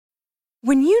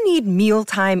When you need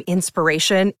mealtime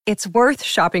inspiration, it's worth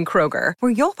shopping Kroger,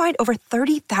 where you'll find over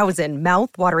 30,000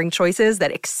 mouth-watering choices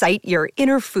that excite your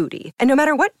inner foodie. And no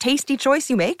matter what tasty choice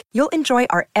you make, you'll enjoy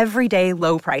our everyday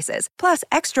low prices, plus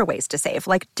extra ways to save,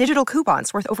 like digital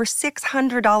coupons worth over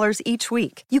 $600 each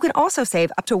week. You can also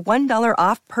save up to $1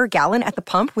 off per gallon at the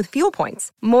pump with fuel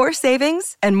points. More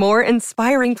savings and more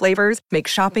inspiring flavors make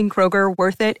shopping Kroger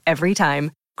worth it every time.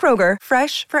 Kroger,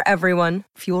 fresh for everyone.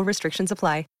 Fuel restrictions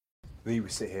apply. We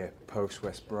sit here post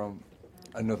West Brom,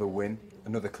 another win,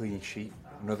 another clean sheet,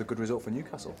 another good result for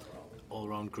Newcastle. All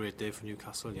round great day for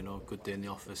Newcastle, good day in the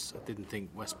office. I didn't think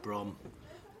West Brom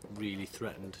really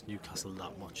threatened Newcastle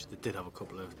that much. They did have a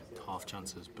couple of half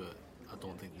chances, but I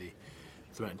don't think they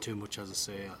threatened too much. As I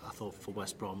say, I thought for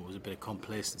West Brom it was a bit of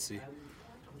complacency.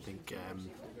 I think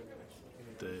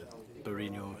the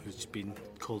Mourinho, who's just been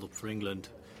called up for England,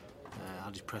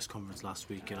 had his press conference last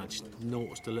week, and I just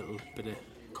noticed a little bit of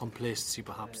complacency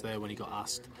perhaps there when he got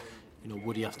asked,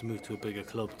 would he have to move to a bigger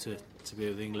club to be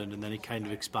with England, and then he kind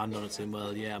of expanded on it saying,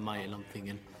 well, yeah, I might, and I'm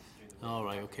thinking, all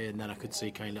right, okay, and then I could see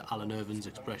kind of Alan Irvin's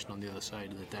expression on the other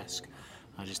side of the desk.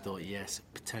 I just thought, yes,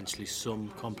 potentially some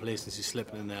complacency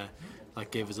slipping in there.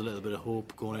 That gave us a little bit of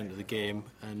hope going into the game,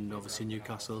 and obviously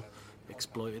Newcastle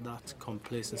exploited that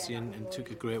complacency and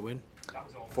took a great win.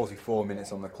 44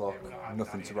 minutes on the clock,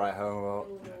 nothing to write home about,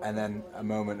 and then a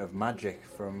moment of magic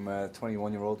from a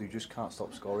 21-year-old who just can't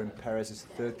stop scoring. Perez's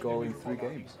third goal in 3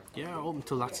 games. Yeah, up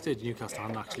until that stage, Newcastle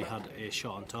hadn't actually had a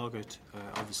shot on target.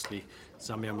 Obviously,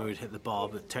 Zamir Mood hit the bar,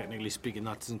 but technically speaking,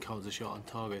 that doesn't count as a shot on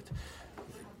target.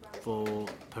 For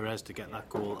Perez to get that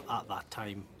goal at that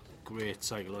time, great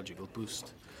psychological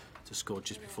boost to score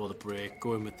just before the break,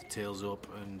 going with the tails up,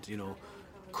 and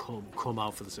come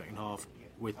out for the second half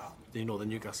with the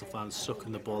Newcastle fans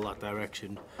sucking the ball that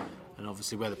direction. And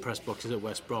obviously where the press box is at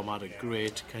West Brom, I had a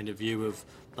great kind of view of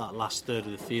that last third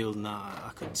of the field, and I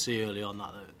could see early on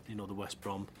that the West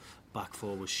Brom back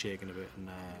four was shaking a bit, and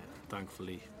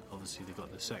thankfully obviously they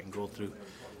got the second goal through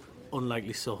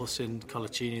unlikely source in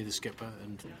Colaccini, the skipper,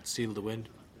 and sealed the win.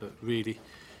 But really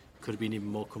could have been even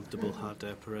more comfortable had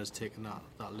Perez taken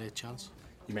that late chance.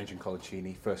 You mentioned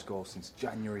Colaccini, first goal since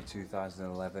January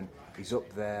 2011. He's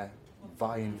up there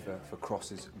vying for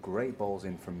crosses, great balls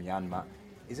in from Janmaat.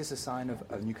 Is this a sign of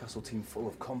a Newcastle team full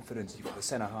of confidence? You've got the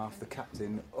centre half, the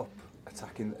captain up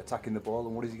attacking the ball,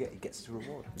 and what does he get? He gets his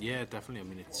reward. Yeah, definitely.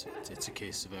 I mean, it's a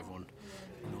case of everyone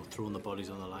throwing the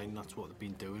bodies on the line. That's what they've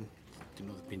been doing.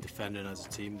 They've been defending as a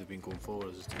team, they've been going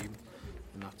forward as a team,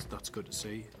 and that's good to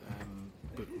see.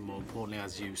 But more importantly,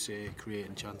 as you say,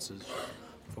 creating chances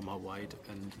from out wide,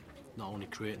 and not only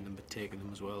creating them but taking them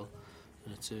as well.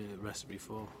 And it's a recipe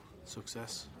for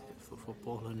success for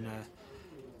football, and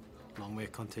long may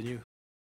it continue.